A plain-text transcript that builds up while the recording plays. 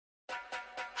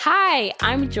Hi,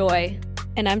 I'm Joy.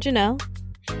 And I'm Janelle.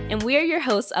 And we are your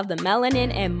hosts of the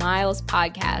Melanin and Miles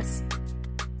podcast.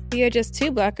 We are just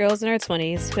two Black girls in our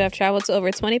 20s who have traveled to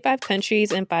over 25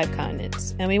 countries and 5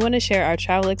 continents. And we want to share our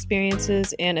travel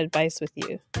experiences and advice with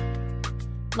you.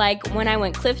 Like when I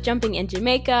went cliff jumping in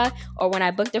Jamaica, or when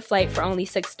I booked a flight for only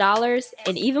 $6,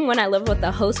 and even when I lived with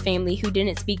a host family who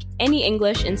didn't speak any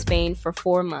English in Spain for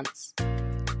 4 months.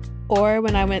 Or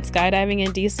when I went skydiving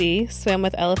in DC, swam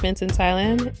with elephants in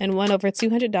Thailand, and won over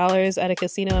 $200 at a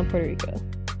casino in Puerto Rico.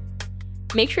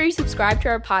 Make sure you subscribe to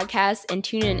our podcast and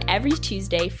tune in every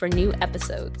Tuesday for new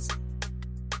episodes.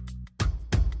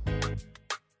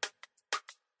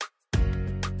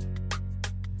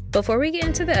 Before we get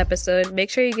into the episode, make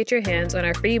sure you get your hands on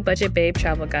our free Budget Babe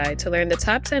travel guide to learn the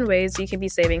top 10 ways you can be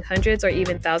saving hundreds or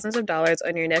even thousands of dollars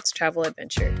on your next travel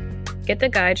adventure. Get the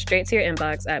guide straight to your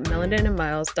inbox at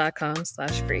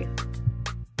melaninandmiles.com/free.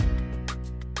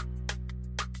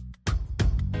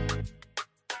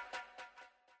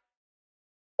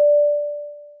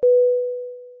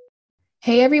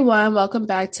 Hey everyone, welcome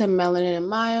back to Melanin and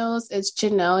Miles. It's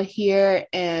Janelle here,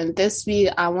 and this week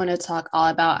I want to talk all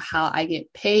about how I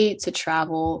get paid to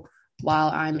travel while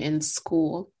I'm in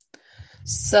school.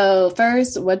 So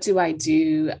first, what do?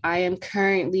 I am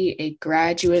currently a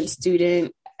graduate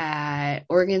student at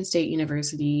Oregon State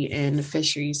University in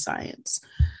fisheries science.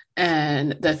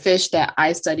 And the fish that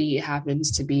I study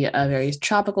happens to be a very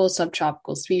tropical,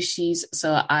 subtropical species.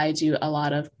 So I do a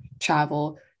lot of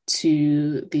travel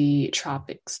to the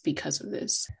tropics because of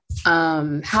this.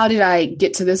 How did I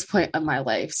get to this point of my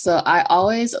life? So I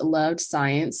always loved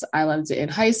science. I loved it in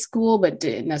high school, but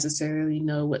didn't necessarily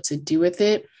know what to do with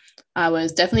it. I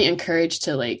was definitely encouraged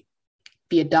to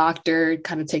be a doctor,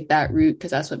 kind of take that route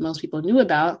because that's what most people knew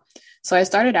about. So I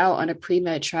started out on a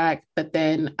pre-med track, but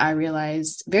then I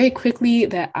realized very quickly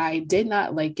that I did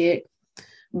not like it,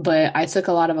 but I took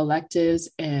a lot of electives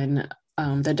in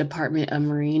the Department of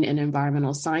Marine and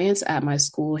Environmental Science at my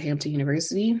school, Hampton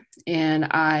University. And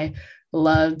I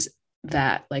loved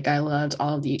that. I loved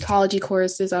all of the ecology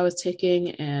courses I was taking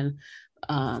and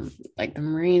the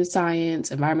marine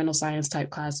science, environmental science type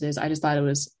classes. I just thought it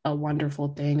was a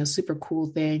wonderful thing, a super cool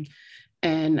thing.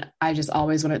 And I just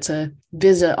always wanted to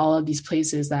visit all of these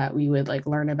places that we would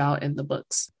learn about in the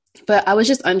books. But I was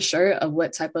just unsure of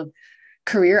what type of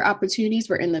career opportunities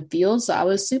were in the field. So I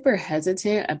was super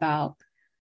hesitant about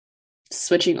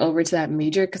switching over to that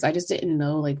major because I just didn't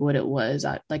know what it was.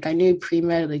 I knew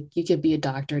pre-med, you could be a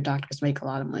doctor, doctors make a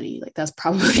lot of money. That's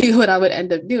probably what I would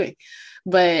end up doing.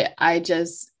 But I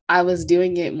was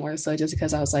doing it more so just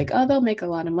because I was oh, they'll make a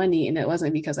lot of money. And it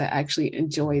wasn't because I actually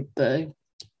enjoyed the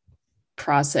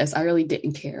process. I really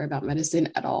didn't care about medicine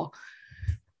at all.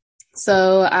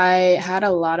 So I had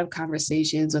a lot of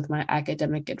conversations with my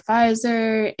academic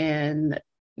advisor, and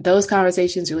those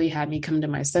conversations really had me come to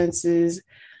my senses.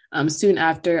 Soon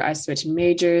after, I switched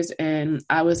majors, and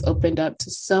I was opened up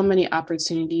to so many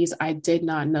opportunities I did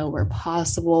not know were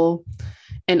possible.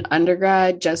 In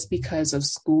undergrad, just because of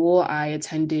school, I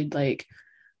attended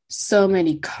so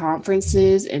many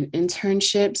conferences and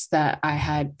internships that I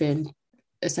had been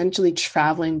essentially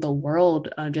traveling the world,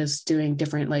 just doing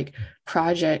different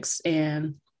projects.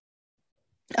 And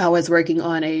I was working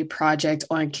on a project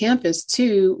on campus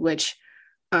too, which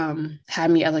had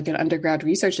me as an undergrad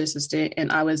research assistant,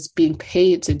 and I was being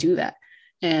paid to do that.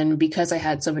 And because I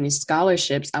had so many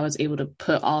scholarships, I was able to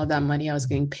put all of that money I was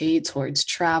getting paid towards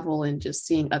travel and just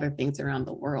seeing other things around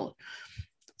the world.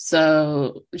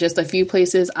 So just a few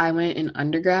places I went in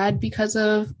undergrad because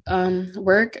of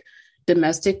work.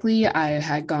 Domestically, I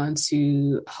had gone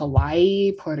to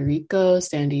Hawaii, Puerto Rico,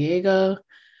 San Diego,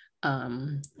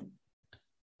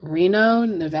 Reno,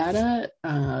 Nevada,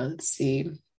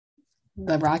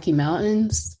 the Rocky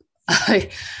Mountains,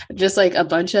 just a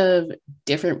bunch of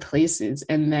different places.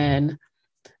 And then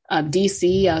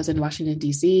DC, I was in Washington,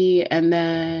 DC. And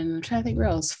then I'm trying to think where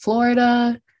else,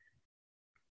 Florida.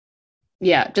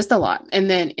 Yeah, just a lot. And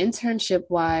then internship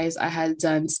wise, I had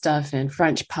done stuff in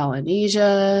French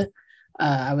Polynesia.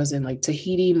 I was in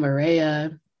Tahiti,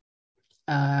 Moorea.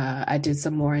 I did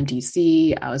some more in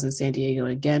DC. I was in San Diego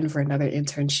again for another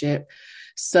internship.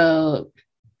 So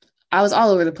I was all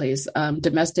over the place,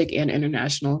 domestic and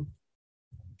international.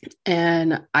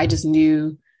 And I just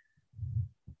knew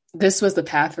this was the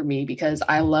path for me because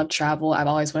I love travel. I've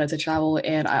always wanted to travel.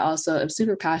 And I also am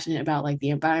super passionate about the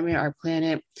environment, our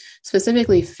planet,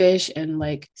 specifically fish, and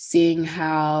seeing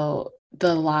how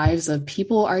the lives of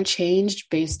people are changed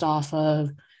based off of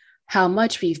how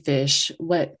much we fish,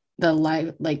 what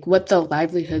what the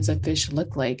livelihoods of fish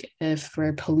look like. If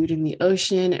we're polluting the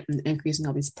ocean and increasing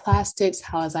all these plastics,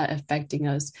 how is that affecting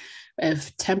us?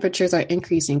 If temperatures are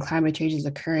increasing, climate change is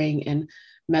occurring and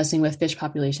messing with fish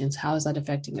populations, how is that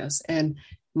affecting us? And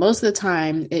most of the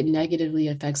time it negatively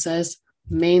affects us,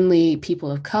 mainly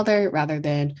people of color rather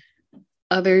than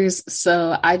others.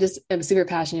 So I just am super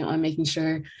passionate on making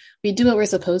sure we do what we're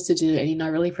supposed to do and,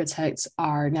 really protect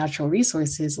our natural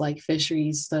resources like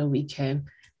fisheries so we can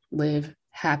live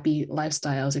happy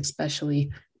lifestyles,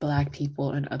 especially Black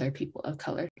people and other people of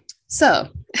color. So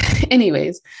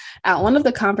anyways, at one of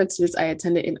the conferences I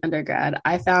attended in undergrad,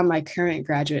 I found my current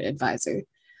graduate advisor.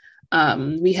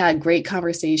 We had great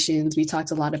conversations. We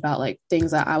talked a lot about like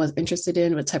things that I was interested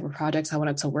in, what type of projects I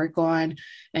wanted to work on.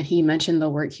 And he mentioned the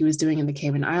work he was doing in the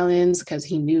Cayman Islands because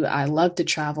he knew I loved to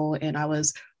travel and I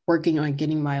was working on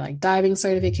getting my like diving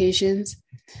certifications.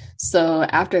 So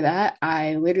after that,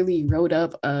 I literally wrote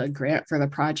up a grant for the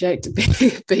project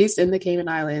based in the Cayman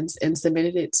Islands and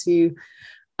submitted it to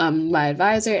my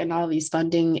advisor and all these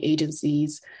funding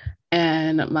agencies.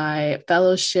 And my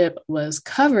fellowship was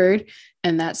covered.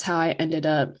 And that's how I ended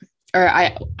up, or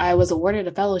I was awarded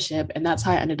a fellowship. And that's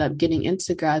how I ended up getting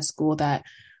into grad school that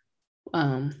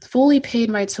fully paid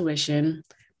my tuition,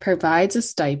 provides a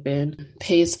stipend,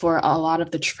 pays for a lot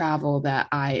of the travel that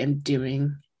I am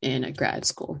doing in a grad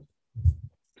school.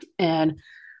 And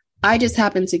I just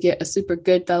happened to get a super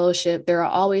good fellowship. There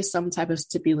are always some type of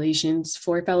stipulations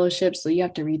for fellowships, so you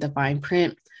have to read the fine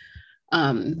print.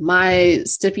 My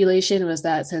stipulation was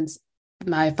that since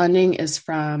my funding is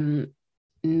from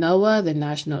NOAA, the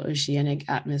National Oceanic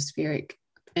Atmospheric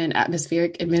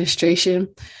Administration,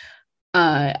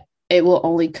 it will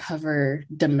only cover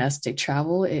domestic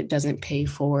travel. It doesn't pay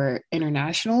for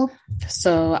international.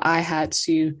 So I had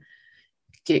to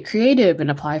get creative and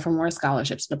apply for more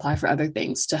scholarships and apply for other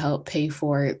things to help pay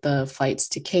for the flights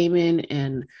to Cayman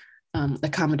and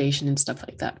accommodation and stuff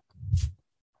like that.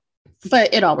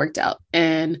 But it all worked out.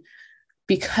 And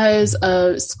because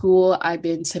of school, I've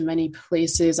been to many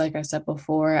places. Like I said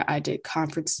before, I did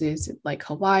conferences like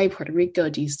Hawaii, Puerto Rico,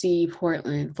 DC,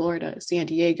 Portland, Florida, San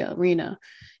Diego, Reno,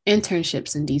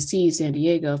 internships in DC, San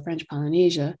Diego, French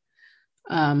Polynesia.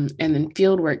 And then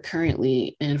field work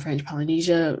currently in French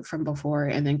Polynesia from before,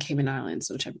 and then Cayman Islands,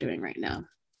 which I'm doing right now.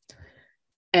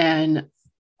 And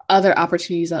other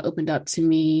opportunities that opened up to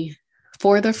me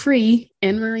for the free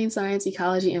in marine science,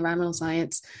 ecology, environmental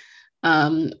science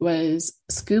was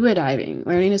scuba diving,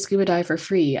 learning to scuba dive for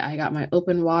free. I got my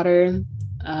open water,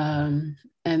 and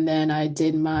then I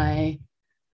did I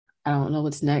don't know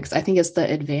what's next. I think it's the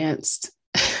advanced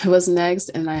was next,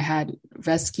 and I had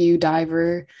rescue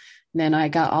diver. Then I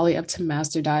got all the way up to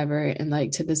master diver. And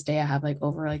like to this day, I have like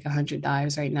over like 100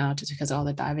 dives right now just because of all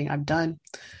the diving I've done.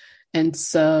 And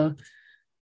so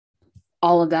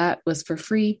all of that was for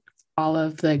free. All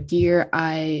of the gear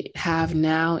I have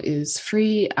now is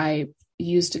free. I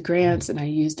used grants and I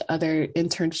used other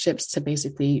internships to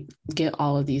basically get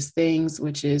all of these things,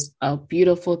 which is a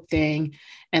beautiful thing.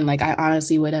 And like, I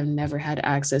honestly would have never had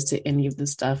access to any of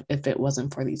this stuff if it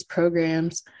wasn't for these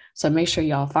programs. So make sure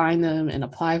y'all find them and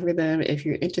apply for them if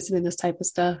you're interested in this type of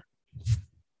stuff.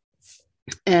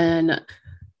 And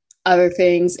other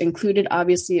things included,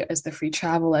 obviously, is the free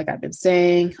travel, like I've been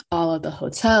saying, all of the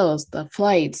hotels, the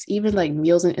flights, even like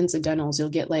meals and incidentals. You'll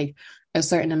get like a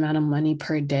certain amount of money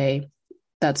per day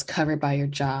that's covered by your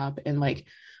job. And like,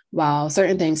 while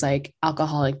certain things like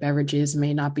alcoholic beverages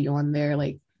may not be on there,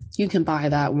 like you can buy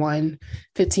that one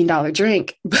 $15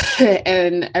 drink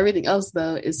and everything else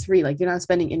though is free. Like you're not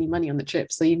spending any money on the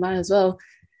trip. So you might as well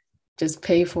just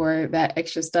pay for that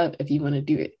extra stuff if you want to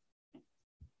do it.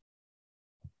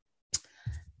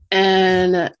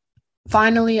 And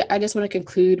finally, I just want to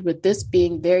conclude with this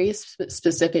being very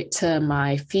specific to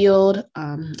my field.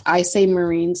 I say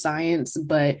marine science,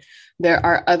 but there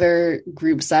are other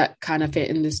groups that kind of fit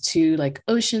in this too, like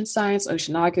ocean science,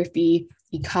 oceanography,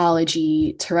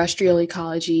 ecology, terrestrial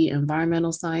ecology,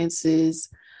 environmental sciences,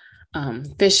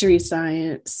 fishery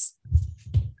science,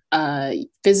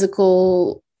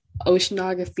 physical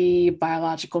oceanography,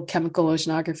 biological, chemical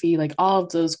oceanography, like all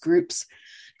of those groups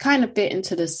kind of fit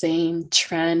into the same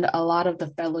trend. A lot of the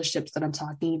fellowships that I'm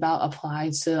talking about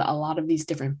apply to a lot of these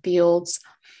different fields,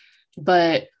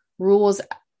 but rules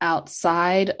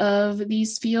outside of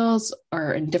these fields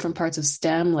or in different parts of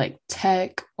STEM, like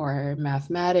tech or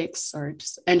mathematics or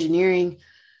just engineering,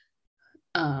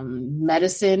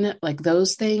 medicine, like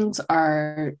those things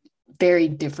are very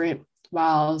different.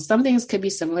 While some things could be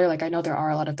similar, like I know there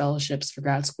are a lot of fellowships for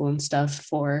grad school and stuff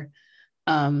for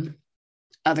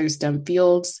other STEM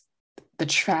fields, The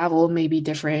travel may be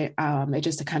different. It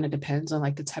just kind of depends on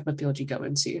like the type of field you go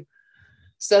into.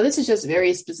 So this is just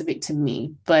very specific to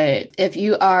me. But if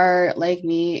you are like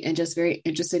me and just very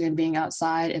interested in being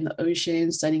outside in the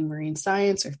ocean, studying marine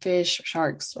science or fish, or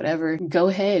sharks, whatever, go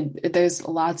ahead. There's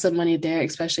lots of money there,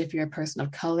 especially if you're a person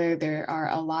of color. There are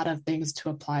a lot of things to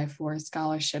apply for,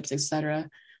 scholarships, etc.,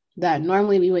 that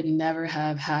normally we would never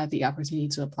have had the opportunity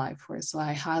to apply for. So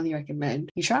I highly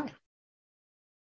recommend you try.